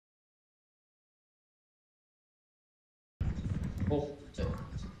Oh.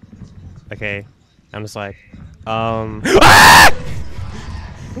 Okay. I'm just like, Ah!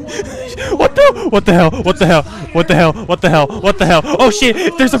 What the? What the hell? What the hell? What the hell? What the hell? What the hell? Oh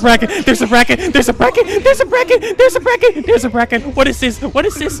shit! There's a bracket! There's a bracket! There's a bracket! There's a bracket! There's a bracket! There's a bracket! What is this? What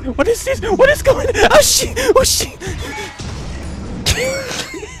is this? What is this? What is going? Oh shit! Oh shit!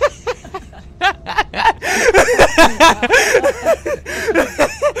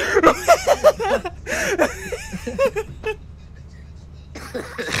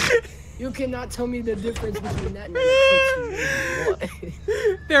 You cannot tell me the difference between that and an eclipse.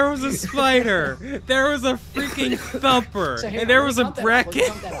 What? There was a spider. There was a freaking thumper. So here, And there let was me a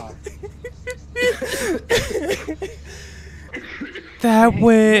count that off, bracket. let That me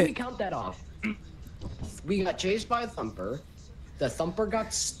went. count that off. We got chased by a thumper. The thumper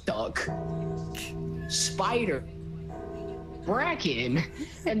got stuck. Spider. Bracken.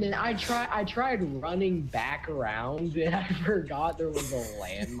 And then I tried running back around and I forgot there was a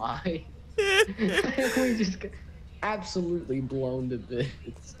landmine. We just got absolutely blown to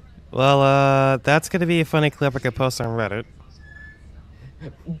bits. Well, that's gonna be a funny clip I could post on Reddit.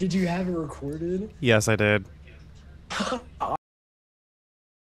 Did you have it recorded? Yes, I did.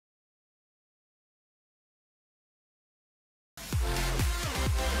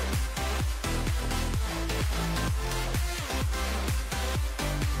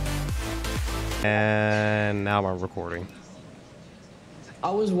 And now I'm recording. I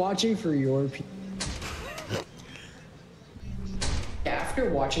was watching for your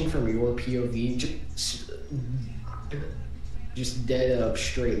after watching from your POV, just dead up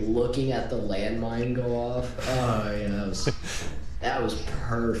straight looking at the landmine go off. Oh yeah, that was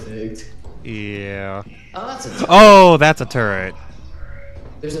perfect. Yeah. Oh, that's a turret. Oh, that's a turret.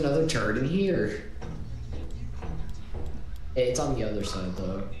 There's another turret in here. It's on the other side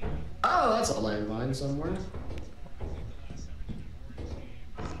though. Oh, that's a landmine somewhere.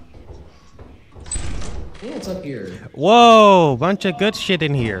 Yeah, it's up here. Whoa, bunch of good shit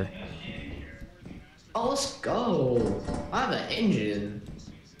in here. Oh, let's go. I have an engine.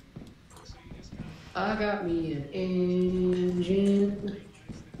 I got me an engine.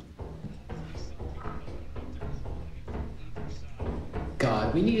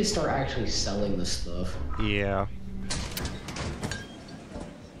 God, we need to start actually selling this stuff. Yeah.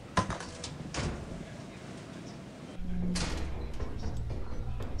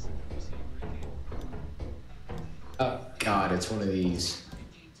 Oh, God, it's one of these.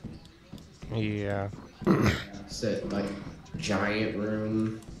 Yeah. It's that, like, giant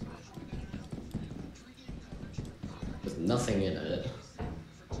room with nothing in it.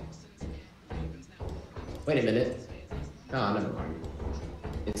 Wait a minute. Oh, never mind.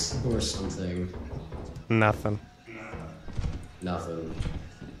 It's or something. Nothing. Nothing.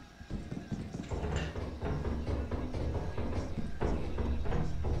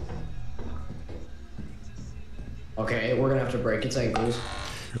 Okay, we're gonna have to break its ankles.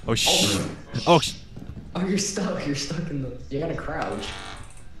 Oh sh. Oh sh. Oh, you're stuck. You're stuck in the. You gotta crouch.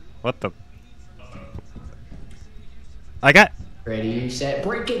 What the? I got. Ready, set,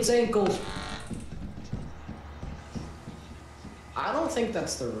 break its ankles. I don't think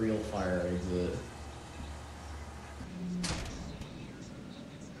that's the real fire exit.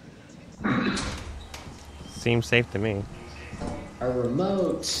 Seems safe to me. A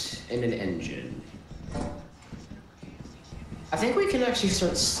remote and an engine. I think we can actually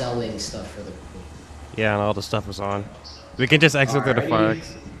start selling stuff for the. Yeah, and all the stuff is on. We can just exit through the fire.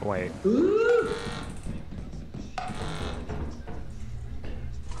 Alrighty. Wait. Ooh.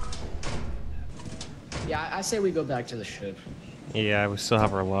 Yeah, I say we go back to the ship. Yeah, we still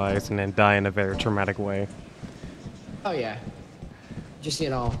have our lives and then die in a very traumatic way. Oh yeah. Just, you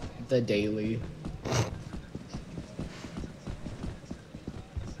know, the daily.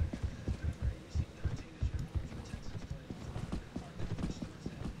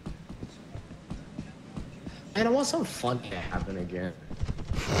 And I want something fun to happen again.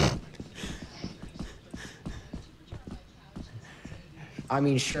 I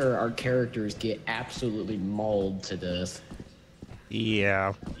mean, sure, our characters get absolutely mauled to death.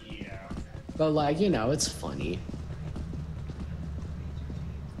 Yeah. But, like, you know, it's funny.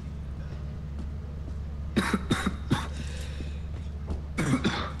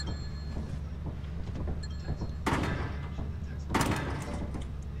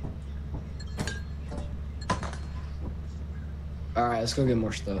 Alright, let's go get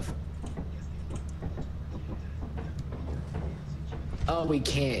more stuff. Oh, we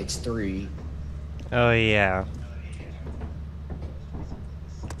can't. It's 3. Oh yeah.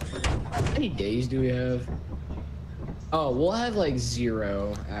 How many days do we have? Oh, we'll have like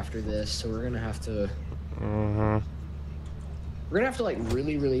 0 after this, so we're gonna have to. We're gonna have to like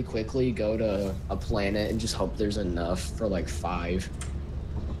really quickly go to a planet and just hope there's enough for like 5.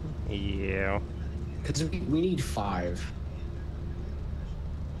 Yeah. Because we need 5.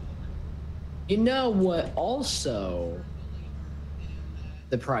 You know what? Also,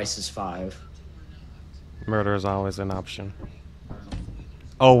 the price is 5. Murder is always an option.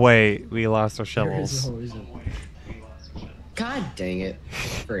 Oh wait, we lost our There is shovels. always a... God dang it.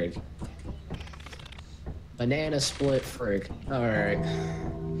 Frig. Banana split frig. Alright.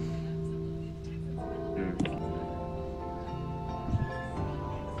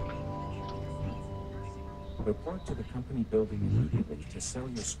 Report to the company building immediately to sell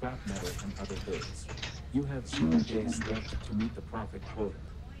your scrap metal and other goods. You have 0 days left to meet the profit quota.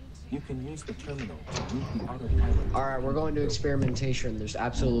 You can use the terminal to meet the autopilot. Alright, we're going to experimentation. There's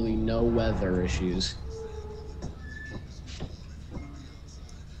absolutely no weather issues.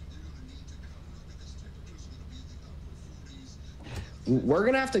 We're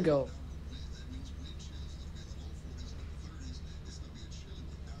gonna have to go.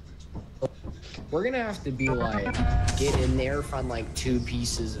 We're gonna have to be like, get in there, find like 2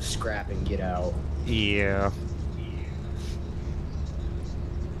 pieces of scrap and get out. Yeah.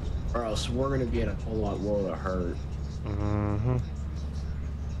 Or else we're gonna be in a whole lot world of hurt. Mm-hmm.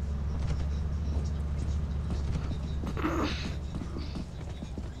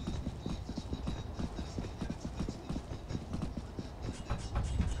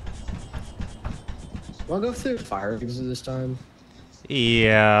 Wanna go through fire exit this time?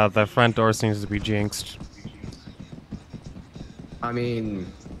 Yeah, the front door seems to be jinxed. I mean,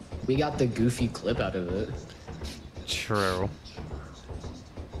 we got the goofy clip out of it. True.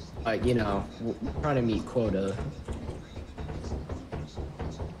 But, you know, we're trying to meet quota.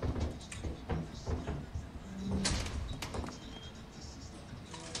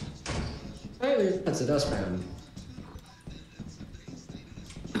 Hey, that's a dustpan.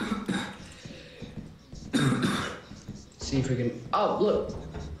 See if we can. Oh, look,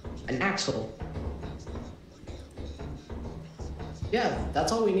 an axle. Yeah,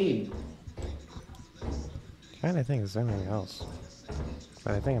 that's all we need. Trying to think, is there anything else?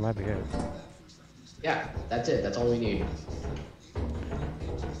 But I think it might be it. Yeah, that's it. That's all we need.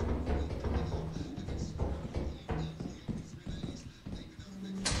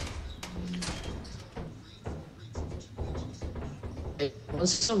 Hey,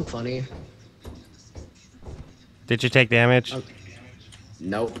 what's something funny? Did you take damage?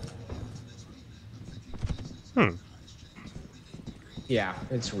 Nope. Hmm. Yeah,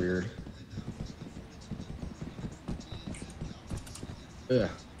 it's weird. Ugh.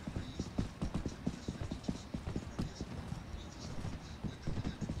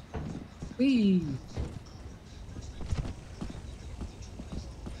 Whee!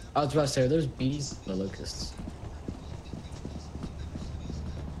 I was about to say, there's bees and the locusts.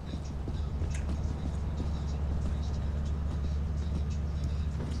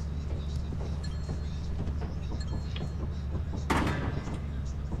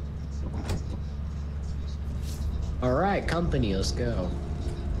 All right, company, let's go.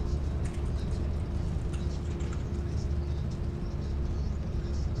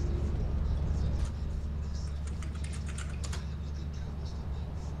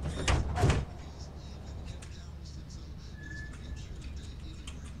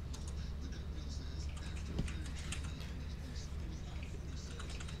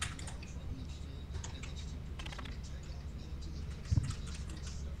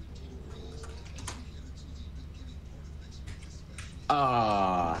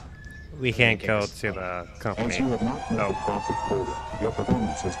 We can't go to the As company. you have not met the profit quota, your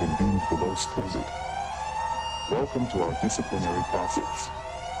performance has been deemed below standard. Welcome to our disciplinary process.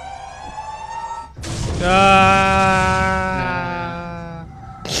 Ah!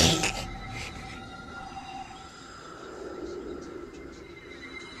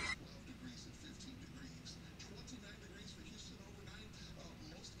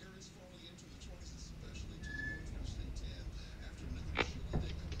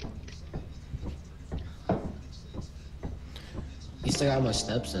 You still got my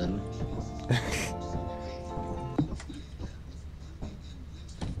steps in.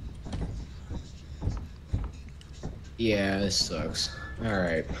 Yeah, this sucks.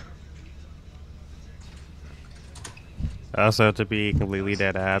 Alright. Also, to be completely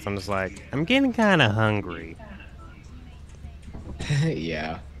dead ass, I'm just like, I'm getting kind of hungry.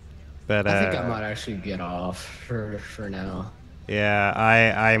 Yeah. But I think I might actually get off for now. yeah,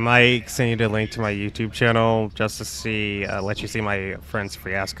 I might send you the link to my YouTube channel just to see, let you see my friend's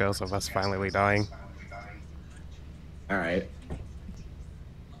fiascos of us finally dying. Alright.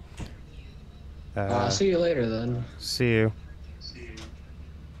 I'll see you later then. See you.